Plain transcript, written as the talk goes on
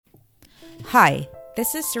Hi,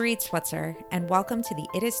 this is Sarit Switzer, and welcome to the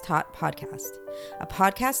It Is Taught podcast, a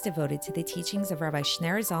podcast devoted to the teachings of Rabbi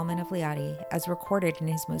Shneur Zalman of Liadi as recorded in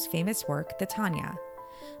his most famous work, the Tanya.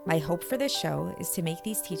 My hope for this show is to make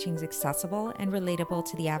these teachings accessible and relatable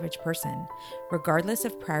to the average person, regardless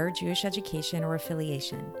of prior Jewish education or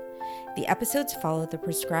affiliation. The episodes follow the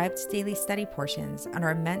prescribed daily study portions and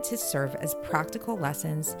are meant to serve as practical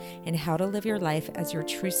lessons in how to live your life as your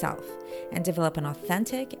true self and develop an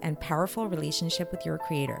authentic and powerful relationship with your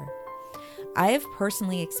Creator. I have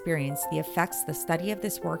personally experienced the effects the study of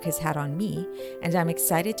this work has had on me, and I'm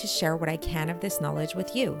excited to share what I can of this knowledge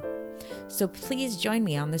with you. So please join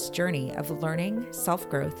me on this journey of learning,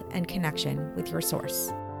 self-growth, and connection with your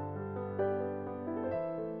source.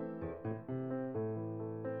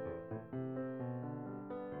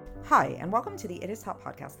 Hi, and welcome to the It Is Taught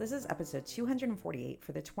podcast. This is episode 248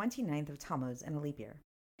 for the 29th of Tammuz in a leap year.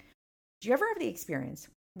 Do you ever have the experience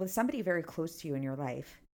with somebody very close to you in your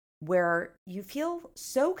life where you feel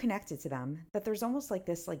so connected to them that there's almost like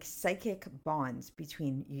this psychic bond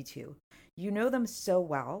between you two? You know them so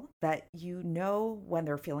well that you know when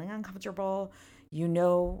they're feeling uncomfortable, you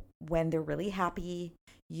know when they're really happy,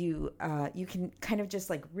 you can kind of just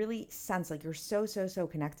really sense you're so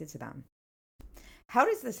connected to them. How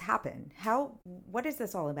does this happen? What is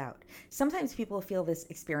this all about? Sometimes people feel this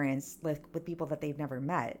experience with people that they've never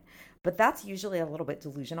met, but that's usually a little bit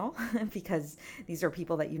delusional because these are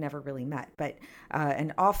people that you never really met. But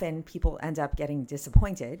and often people end up getting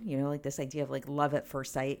disappointed, this idea of love at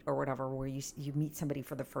first sight or whatever, where you meet somebody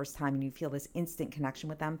for the first time and you feel this instant connection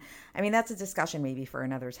with them. I mean, that's a discussion maybe for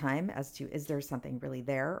another time as to, is there something really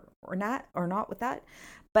there or not with that?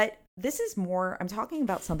 But this is more, I'm talking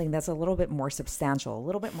about something that's a little bit more substantial, a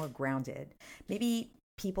little bit more grounded. Maybe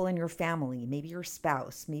people in your family, maybe your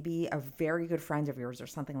spouse, maybe a very good friend of yours or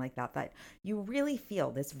something like that, that you really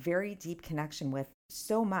feel this very deep connection with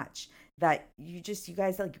so much that you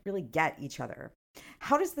guys really get each other.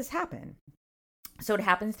 How does this happen? So it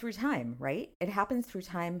happens through time, right? It happens through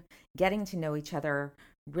time, getting to know each other,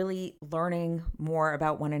 really learning more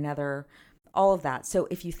about one another, all of that. So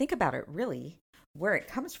if you think about it, really, where it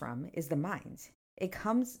comes from is the mind.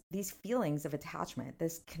 These feelings of attachment,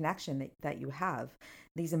 this connection that you have,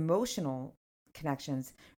 these emotional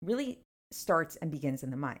connections really starts and begins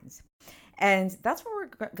in the mind. And that's what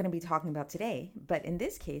we're going to be talking about today. But in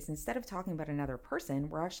this case, instead of talking about another person,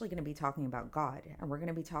 we're actually going to be talking about God. And we're going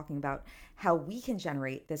to be talking about how we can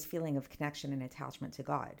generate this feeling of connection and attachment to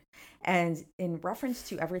God. And in reference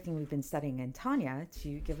to everything we've been studying in Tanya,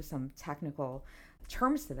 to give us some technical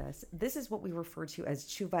terms to this is what we refer to as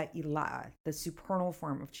tshuva ilah, the supernal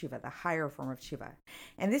form of tshuva, the higher form of tshuva.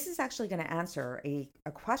 And this is actually going to answer a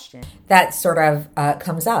question that sort of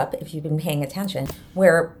comes up, if you've been paying attention,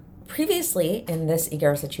 where previously in this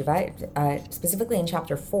Igeres Tshuva, specifically in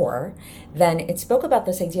chapter 4, then it spoke about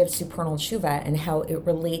this idea of supernal tshuva and how it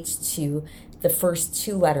relates to the first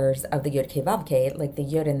two letters of the Yud Kei Vav Kei, like the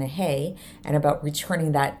Yud and the Hey, and about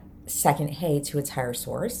returning that second Hey to its higher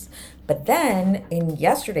source. But then in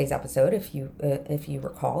yesterday's episode, if you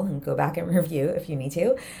recall, and go back and review if you need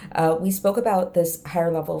to, we spoke about this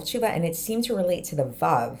higher level of tshuva, and it seemed to relate to the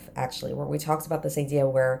Vav, actually, where we talked about this idea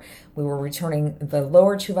where we were returning, the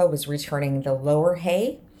lower tshuva was returning the lower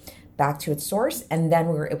Hey back to its source, and then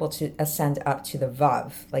we were able to ascend up to the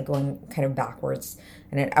Vav, going kind of backwards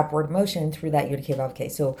in an upward motion through that Yud Kei Vav Kei.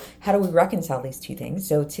 So how do we reconcile these two things?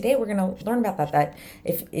 So today we're going to learn about that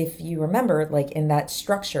if you remember, in that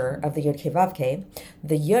structure of the Yud Kei Vav Kei,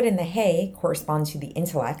 the Yud and the Hey correspond to the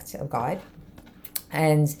intellect of God,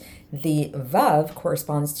 and the Vav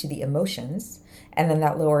corresponds to the emotions, and then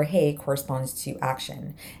that lower Hey corresponds to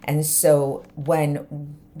action. And so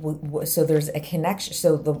so there's a connection.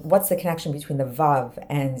 So what's the connection between the Vav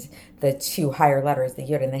and the two higher letters, the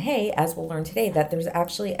Yud and the Hey? As we'll learn today, that there's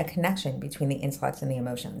actually a connection between the intellect and the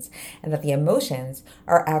emotions, and that the emotions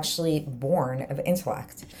are actually born of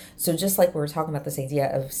intellect. So just like we were talking about this idea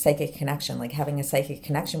of psychic connection, having a psychic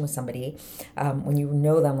connection with somebody, when you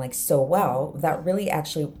know them so well, that really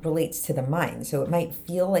actually relates to the mind. So it might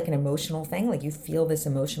feel like an emotional thing, you feel this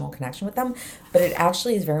emotional connection with them, but it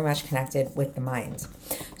actually is very much connected with the mind.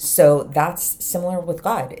 So that's similar with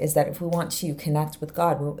God, is that if we want to connect with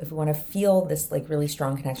God, if we want to feel this really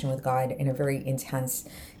strong connection with God in a very intense,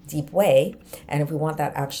 deep way, and if we want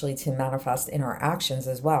that actually to manifest in our actions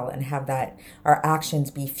as well, and have that our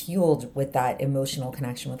actions be fueled with that emotional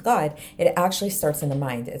connection with God, it actually starts in the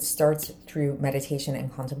mind. It starts through meditation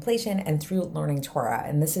and contemplation and through learning Torah.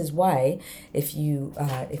 And this is why, if you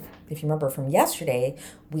remember from yesterday,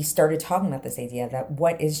 we started talking about this idea that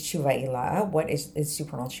what is tshuva ilah, what is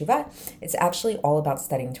supernal tshuva. It's actually all about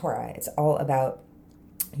studying Torah. It's all about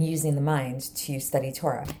using the mind to study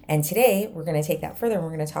Torah. And today we're going to take that further, and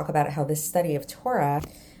we're going to talk about how this study of Torah,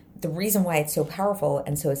 the reason why it's so powerful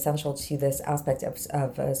and so essential to this aspect of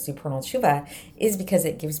supernal tshuva, is because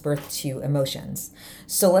it gives birth to emotions.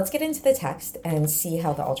 So let's get into the text and see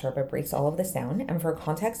how the Alter Rebbe breaks all of this down. And for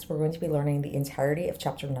context, we're going to be learning the entirety of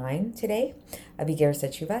chapter 9 today, Abigeres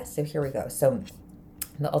Tshuva. So here we go. So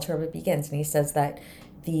the Alter Rebbe begins, and he says that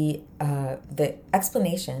the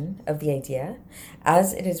explanation of the idea,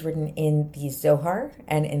 as it is written in the Zohar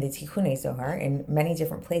and in the Tikkun Zohar in many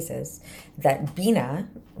different places, that Bina,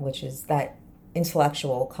 which is that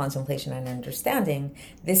intellectual contemplation and understanding,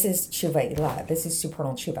 this is tshuva ilah, this is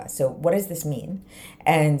supernal tshuva. So what does this mean?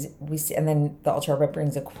 And we see, and then the Alter Rebbe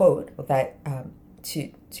brings a quote that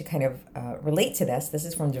to kind of relate to this. This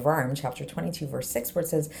is from Devarim, chapter 22, verse 6, where it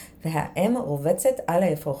says, "V'ha'em ulvetzet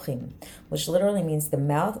ala efochim," which literally means the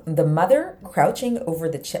mother crouching over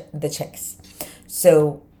the chicks.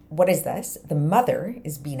 So what is this? The mother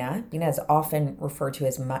is Bina. Bina is often referred to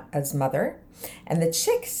as mother, and the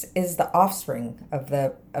chicks is the offspring of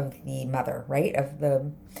the mother, right? Of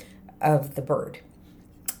the bird.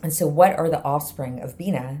 And so what are the offspring of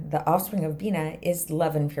Bina? The offspring of Bina is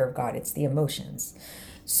love and fear of God. It's the emotions.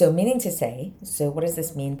 So meaning to say, so what does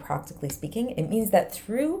this mean practically speaking? It means that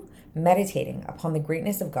through meditating upon the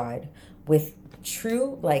greatness of God with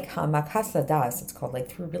true, like hamakas ladas, it's called, like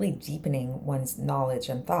through really deepening one's knowledge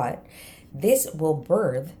and thought, this will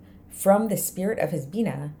birth from the spirit of his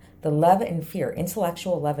Bina the love and fear,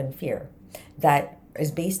 intellectual love and fear, that is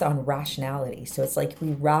based on rationality. So it's like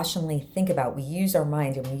we rationally think about, we use our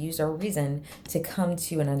mind and we use our reason to come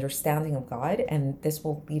to an understanding of God, and this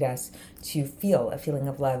will lead us to feel a feeling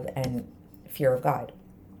of love and fear of God.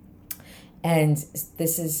 And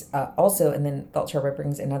this is also, and then the Alter Rebbe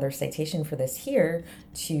brings another citation for this here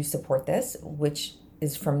to support this, which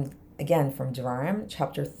is from Devarim,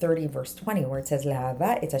 chapter 30, verse 20, where it says,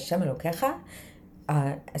 "La'ava et Hashem Elokecha."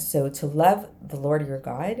 So to love the Lord your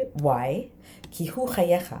God. Why? Ki hu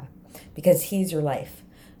chayecha, because He's your life.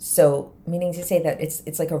 So meaning to say that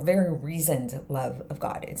it's like a very reasoned love of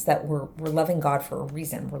God. It's that we're loving God for a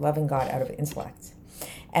reason. We're loving God out of intellect.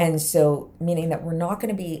 And so meaning that we're not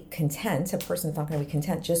going to be content, a person's not going to be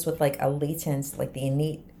content just with like a latent, like the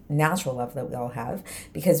innate natural love that we all have,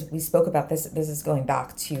 because we spoke about this. This is going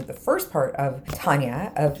back to the first part of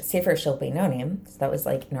Tanya, of Sefer Shel Beinonim. So that was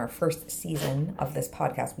like in our first season of this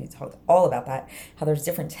podcast. We talked all about that, how there's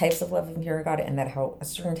different types of love and fear of God, and that how a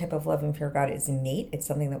certain type of love and fear of God is innate. It's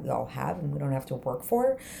something that we all have and we don't have to work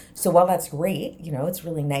for. So while that's great, it's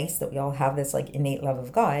really nice that we all have this like innate love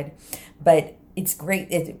of God, but it's great.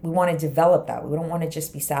 We want to develop that. We don't want to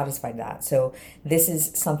just be satisfied with that. So this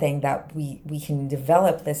is something that we can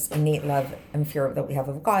develop, this innate love and fear that we have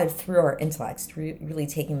of God through our intellects, through really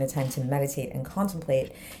taking the time to meditate and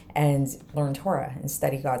contemplate and learn Torah and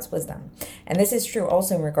study God's wisdom. And this is true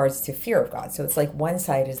also in regards to fear of God. So it's like one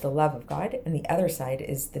side is the love of God and the other side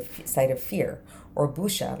is the side of fear or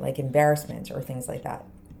busha, like embarrassment or things like that.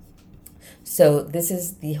 So this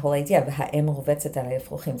is the whole idea of ha'em ulvetzet ala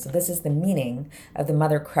efochim. So this is the meaning of the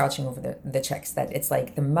mother crouching over the chicks, that it's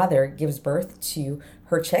like the mother gives birth to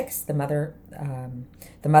her chicks, the mother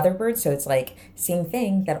bird. So it's like same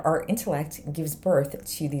thing, that our intellect gives birth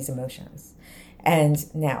to these emotions.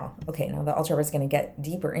 And now the Alter Rebbe is going to get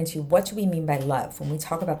deeper into what do we mean by love when we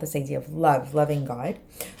talk about this idea of love, loving God.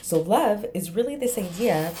 So love is really this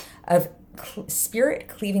idea of spirit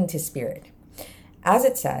cleaving to spirit. As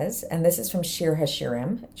it says, and this is from Shir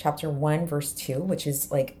HaShirim, chapter 1, verse 2, which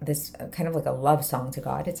is like this kind of like a love song to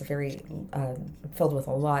God. It's a very filled with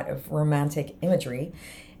a lot of romantic imagery,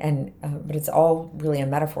 and but it's all really a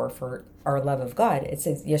metaphor for our love of God. It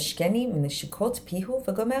says, Yashkeni minishikot pihu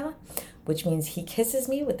v'gomer, which means He kisses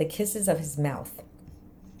me with the kisses of His mouth.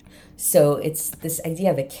 So it's this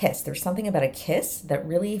idea of a kiss. There's something about a kiss that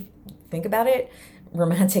really, think about it,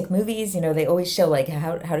 romantic movies, they always show like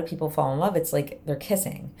how do people fall in love? It's like they're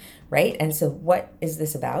kissing, right? And so what is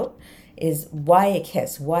this about? is why a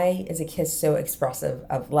kiss? Why is a kiss so expressive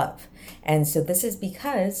of love? And so this is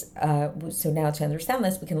because, so now to understand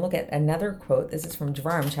this, we can look at another quote. This is from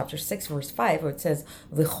Devarim, chapter 6, verse 5, where it says,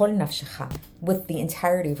 V'chol nafshecha, with the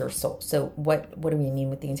entirety of your soul. So what do we mean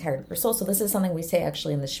with the entirety of your soul? So this is something we say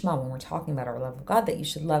actually in the Shema when we're talking about our love of God, that you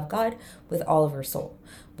should love God with all of your soul,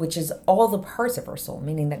 which is all the parts of our soul,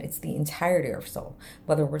 meaning that it's the entirety of our soul,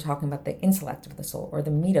 whether we're talking about the intellect of the soul or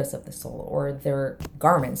the midos of the soul or their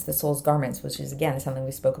garments, the soul's garments, which is again something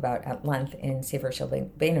we spoke about at length in Sefer Shel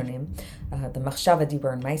Beinonim, the machshava,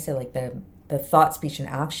 dibur, and maaseh, like the thought, speech, and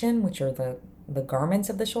action, which are the garments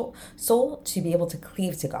of the soul, to be able to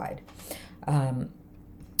cleave to God.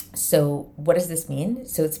 So what does this mean?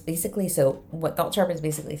 So it's basically, so what the Alter Rebbe is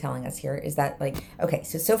basically telling us here is that, like, okay,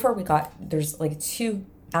 so far there's like two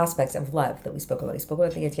aspects of love that we spoke about. We spoke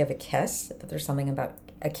about the idea of a kiss, that there's something about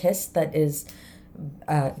a kiss that is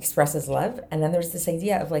expresses love, and then there's this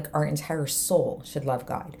idea of like our entire soul should love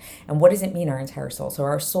God. And what does it mean, our entire soul? So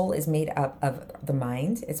our soul is made up of the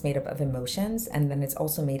mind, it's made up of emotions, and then it's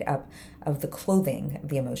also made up of the clothing of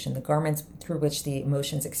the emotion, the garments through which the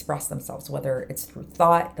emotions express themselves, whether it's through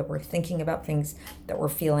thought, that we're thinking about things that we're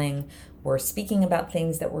feeling, we're speaking about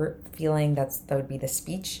things that we're feeling, that would be the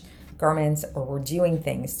speech garments, or we're doing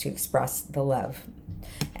things to express the love.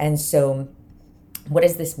 And so what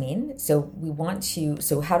does this mean? So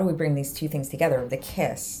how do we bring these two things together, the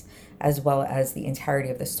kiss as well as the entirety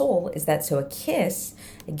of the soul, is that, so a kiss,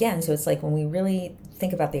 again, so it's like when we really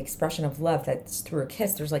think about the expression of love that's through a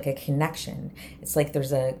kiss, there's like a connection. It's like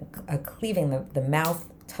there's a cleaving, the mouth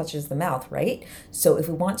touches the mouth, right? So if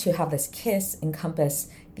we want to have this kiss encompass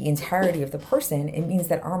the entirety of the person, it means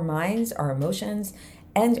that our minds, our emotions,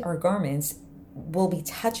 and our garments will be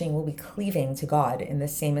cleaving to God in the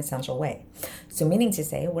same essential way. So meaning to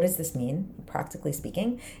say, what does this mean, practically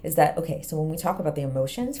speaking, is that, okay, so when we talk about the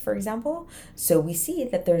emotions, for example, so we see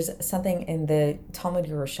that there's something in the Talmud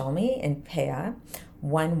Yerushalmi in Peah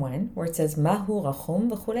 1:1 where it says, Mahu rachum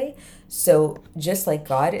v'chulei. So just like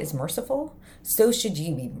God is merciful, so should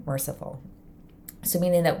you be merciful. So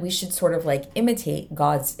meaning that we should sort of like imitate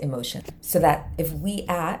God's emotion, so that if we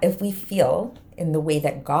feel in the way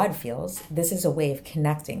that God feels, this is a way of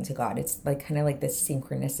connecting to God. It's like kind of like this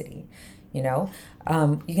synchronicity, you know?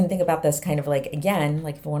 You can think about this kind of like, again,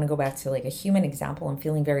 like if I want to go back to like a human example and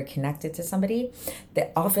feeling very connected to somebody,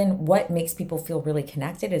 that often what makes people feel really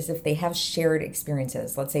connected is if they have shared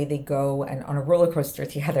experiences. Let's say they go on a roller coaster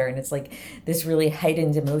together and it's like this really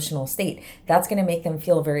heightened emotional state. That's going to make them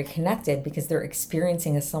feel very connected because they're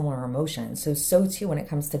experiencing a similar emotion. So too, when it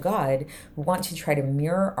comes to God, we want to try to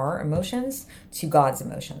mirror our emotions to God's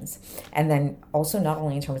emotions. And then also not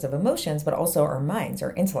only in terms of emotions, but also our minds,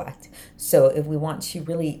 our intellect. So if we want to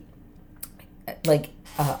really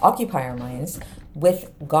occupy our minds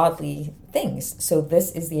with godly things. So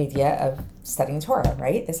this is the idea of studying Torah,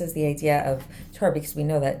 right? This is the idea of Torah, because we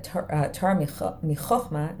know that Torah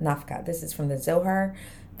michochma nafka. This is from the Zohar,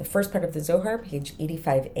 the first part of the Zohar, page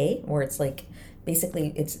 85a, where it's like,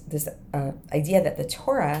 basically it's this idea that the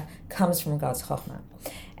Torah comes from God's chochmah.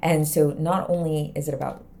 And so not only is it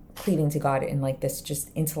about cleaving to God in like this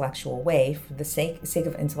just intellectual way for the sake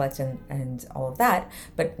of intellect and all of that,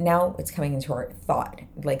 but now it's coming into our thought,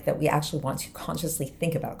 like that we actually want to consciously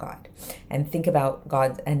think about God and think about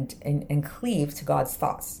God and cleave to God's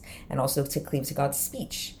thoughts, and also to cleave to God's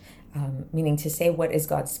speech. Meaning to say, what is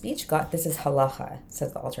God's speech? God, this is halacha,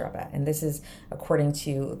 says the Alter Rebbe, and this is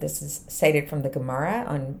this is cited from the Gemara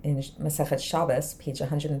in Masechet Shabbos, page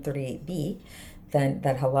 138b. Then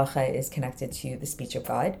that halacha is connected to the speech of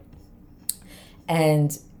God.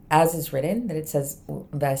 And as is written, that it says,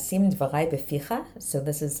 V'asim dvarai beficha. So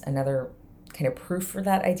this is another kind of proof for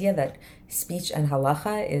that idea that speech and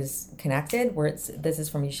halacha is connected, where this is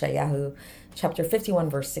from Yeshayahu chapter 51,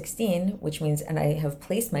 verse 16, which means, and I have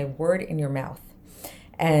placed my word in your mouth.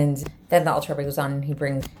 And then the Alter Rebbe goes on and he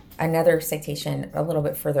brings another citation a little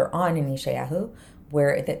bit further on in Yeshayahu,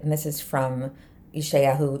 and this is from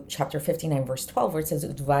Yeshayahu chapter 59, verse 12, where it says,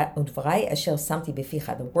 Udvarai asher samti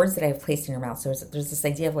beficha, the words that I have placed in your mouth. So there's this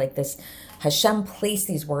idea of like this, Hashem placed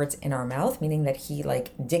these words in our mouth, meaning that he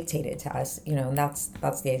like dictated to us, and that's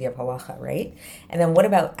the idea of halacha, right? And then what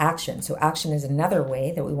about action? So action is another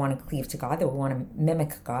way that we want to cleave to God, that we want to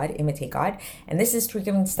mimic God, imitate God. And this is through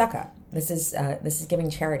giving tzedakah. This is giving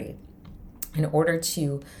charity in order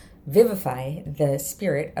to vivify the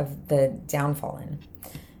spirit of the downfallen.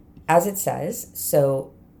 As it says,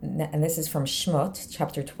 so, and this is from Shmot,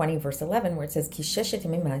 chapter 20, verse 11, where it says, that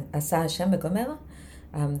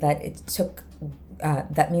it took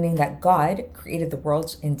that meaning that God created the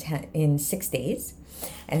world in 6 days.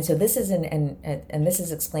 And so this is and this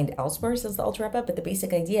is explained elsewhere, says the Alter Rebbe, but the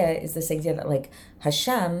basic idea is this idea that like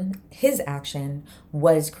Hashem, his action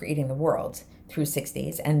was creating the world through 6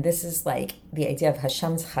 days. And this is like the idea of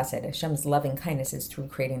Hashem's chesed, Hashem's loving kindness is through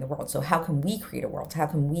creating the world. So how can we create a world? How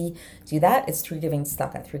can we do that? It's through giving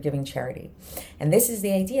tzedakah, through giving charity. And this is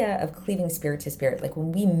the idea of cleaving spirit to spirit. Like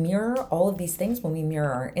when we mirror all of these things, when we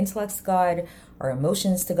mirror our intellects to God, our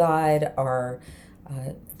emotions to God, our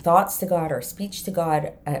thoughts to God, our speech to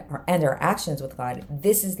God, and our actions with God,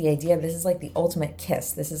 this is the idea. This is like the ultimate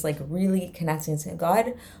kiss. This is like really connecting to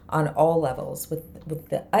God on all levels with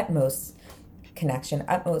the utmost connection,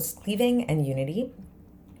 utmost cleaving and unity,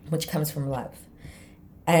 which comes from love.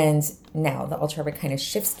 And now the Alter Rebbe kind of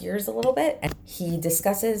shifts gears a little bit, and he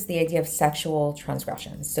discusses the idea of sexual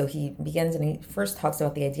transgressions. So he begins and he first talks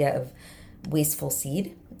about the idea of wasteful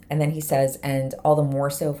seed, and then he says, and all the more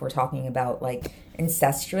so if we're talking about like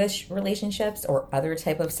incestuous relationships or other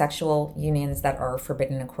type of sexual unions that are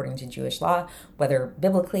forbidden according to Jewish law, whether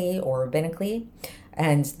biblically or rabbinically.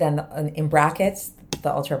 And then in brackets,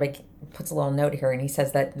 the Alter Rebbe puts a little note here, and he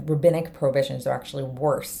says that rabbinic prohibitions are actually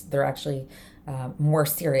worse. They're actually more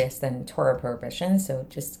serious than Torah prohibitions. So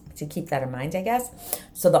just to keep that in mind, I guess.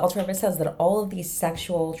 So the Alter Rebbe says that all of these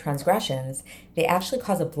sexual transgressions, they actually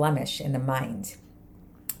cause a blemish in the mind.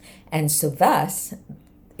 And so thus,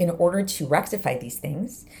 in order to rectify these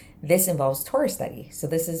things, this involves Torah study. So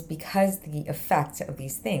this is because the effect of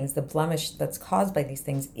these things, the blemish that's caused by these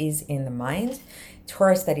things is in the mind.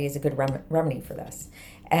 Torah study is a good remedy for this.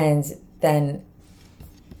 And then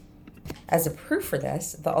as a proof for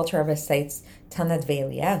this, the Alter Rebbe cites Tanad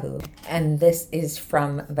Ve'Eliyahu, and this is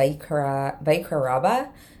from Vayikra Rabbah,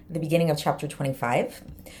 the beginning of chapter 25.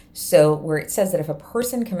 So where it says that if a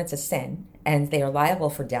person commits a sin and they are liable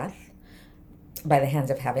for death by the hands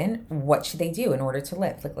of heaven, what should they do in order to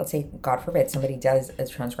live? Like, let's say, God forbid, somebody does a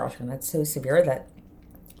transgression that's so severe that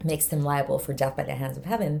makes them liable for death by the hands of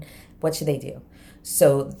heaven. What should they do?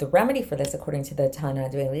 So the remedy for this, according to the Tana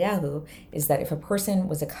Eliyahu, is that if a person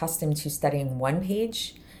was accustomed to studying one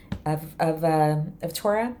page of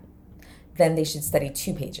Torah, then they should study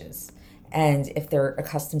 2 pages. And if they're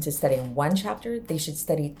accustomed to studying 1 chapter, they should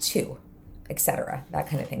study 2, etc., that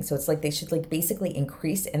kind of thing. So it's like they should like basically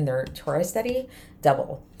increase in their Torah study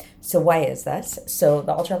double. So why is this? So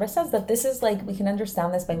the Alter Rebbe says that this is like, we can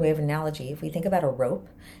understand this by way of analogy. If we think about a rope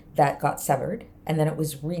that got severed and then it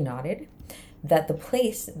was reknotted, that the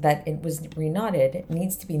place that it was reknotted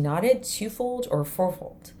needs to be knotted 2-fold or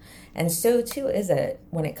 4-fold. And so too is it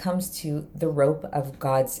when it comes to the rope of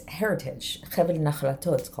God's heritage. Chevel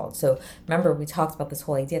Nachlato, it's called. So remember, we talked about this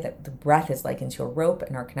whole idea that the breath is likened to a rope,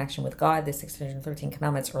 and our connection with God, the 613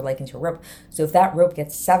 commandments, are likened to a rope. So if that rope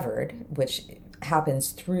gets severed, which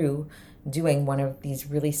happens through doing one of these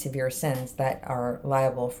really severe sins that are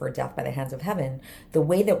liable for death by the hands of heaven, the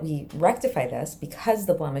way that we rectify this, because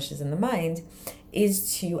the blemish is in the mind,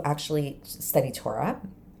 is to actually study Torah,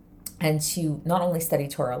 and to not only study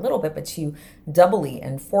Torah a little bit, but to doubly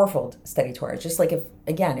and 4-fold study Torah. Just like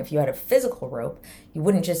if you had a physical rope, you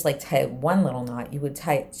wouldn't just like tie one little knot, you would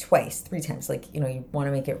tie it twice, 3 times. Like, you want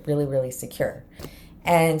to make it really, really secure.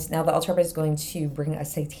 And now the Alter Rebbe is going to bring a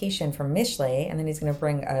citation from Mishlei, and then he's going to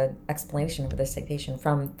bring an explanation of this citation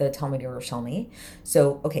from the Talmud Yerushalmi.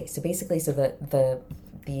 So basically, the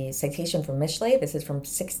citation from Mishlei, this is from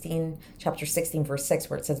chapter 16, verse 6,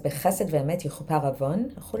 where it says, "Bechesed ve'emet yichupar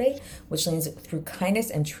avon," which means through kindness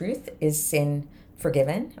and truth is sin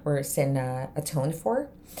forgiven, or sin atoned for.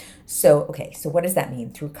 So what does that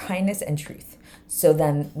mean? Through kindness and truth. So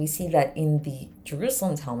then we see that in the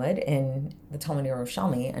Jerusalem Talmud, in the Talmud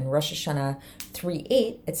Yerushalmi, in Rosh Hashanah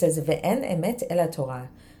 3:8, it says, "Ve'en emet ela Torah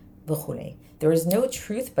v'chulei." There is no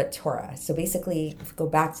truth but Torah. So basically, if we go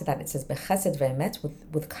back to that, it says, "Bechesed ve'emet,"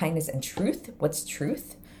 with kindness and truth. What's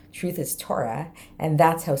truth? Truth is Torah, and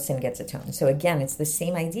that's how sin gets atoned. So again, it's the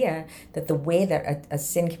same idea that the way that a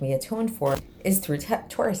sin can be atoned for is through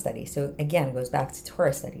Torah study. So again, it goes back to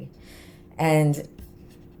Torah study. And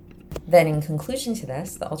then in conclusion to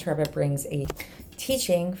this, the Alter Rebbe brings a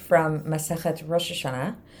teaching from Masechet Rosh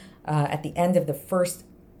Hashanah at the end of the first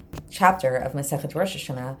chapter of Masechet Rosh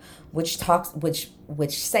Hashanah,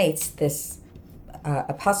 which cites this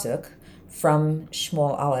a pasuk from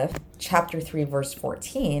Shmuel Aleph, chapter 3, verse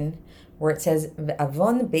 14, where it says,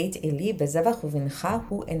 "Avon beit Eli bezevach uvincha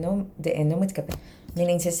hu eno mitkapel,"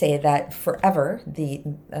 meaning to say that forever, the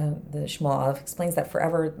Shmuel Aleph explains that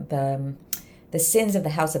forever the sins of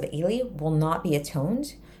the house of Eli will not be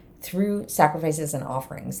atoned through sacrifices and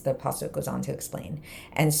offerings, the pasuk goes on to explain.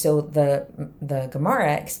 And so the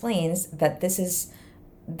Gemara explains that this is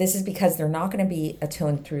because they're not going to be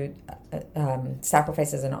atoned through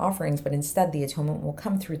sacrifices and offerings, but instead the atonement will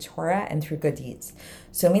come through Torah and through good deeds.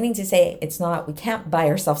 So meaning to say, we can't buy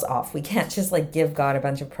ourselves off. We can't just like give God a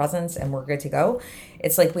bunch of presents and we're good to go.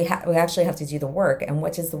 It's like we actually have to do the work. And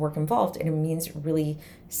what does the work involve? It means really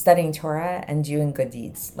studying Torah and doing good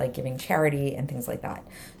deeds, like giving charity and things like that.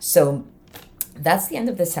 So that's the end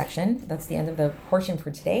of this section. That's the end of the portion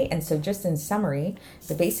for today. And so just in summary,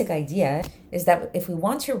 the basic idea is that if we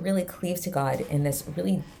want to really cleave to God in this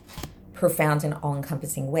really profound and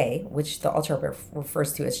all-encompassing way, which the Alter Rebbe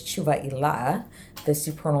refers to as tshuva ilah, the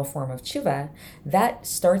supernal form of tshuva, that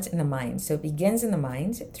starts in the mind. So it begins in the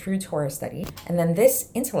mind through Torah study. And then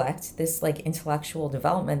this intellect, this like intellectual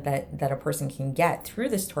development that a person can get through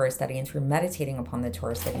this Torah study and through meditating upon the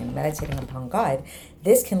Torah study and meditating upon God,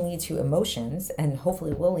 this can lead to emotions, and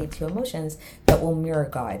hopefully will lead to emotions that will mirror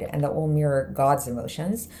God and that will mirror God's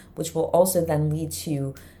emotions, which will also then lead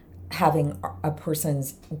to having a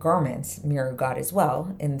person's garments mirror God as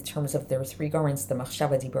well, in terms of their three garments, the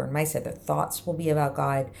machshava, dibur, and maaseh. The thoughts will be about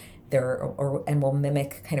God, and will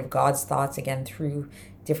mimic kind of God's thoughts again through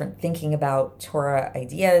different thinking about Torah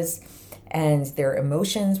ideas. And their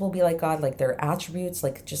emotions will be like God, like their attributes,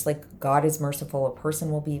 like just like God is merciful, a person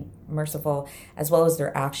will be merciful, as well as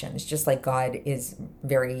their actions, just like God is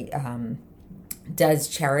very does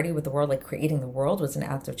charity with the world, like creating the world was an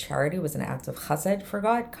act of charity, was an act of chesed for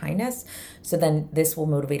God, kindness. So then this will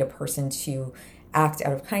motivate a person to act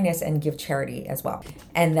out of kindness and give charity as well.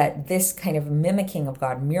 And that this kind of mimicking of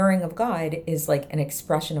God, mirroring of God, is like an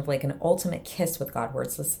expression of like an ultimate kiss with God, where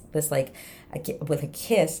it's this like with a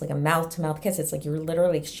kiss, like a mouth-to-mouth kiss, it's like you're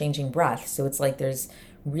literally exchanging breath. So it's like there's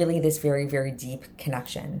really this very, very deep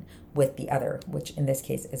connection with the other, which in this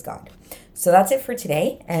case is God. So that's it for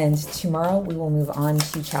today. And tomorrow we will move on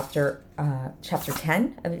to chapter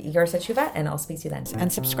 10 of Igeres HaTeshuvah, and I'll speak to you then.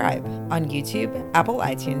 And subscribe on YouTube, Apple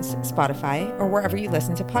iTunes, Spotify, or wherever you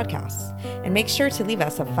listen to podcasts. And make sure to leave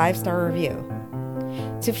us a 5-star review.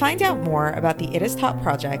 To find out more about the It Is Taught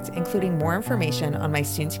project, including more information on my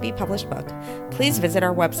soon-to-be published book, please visit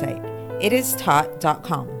our website,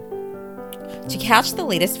 itistaught.com. To catch the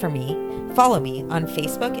latest from me, follow me on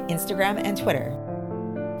Facebook, Instagram, and Twitter.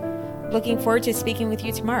 Looking forward to speaking with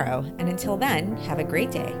you tomorrow, and until then, have a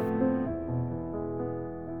great day.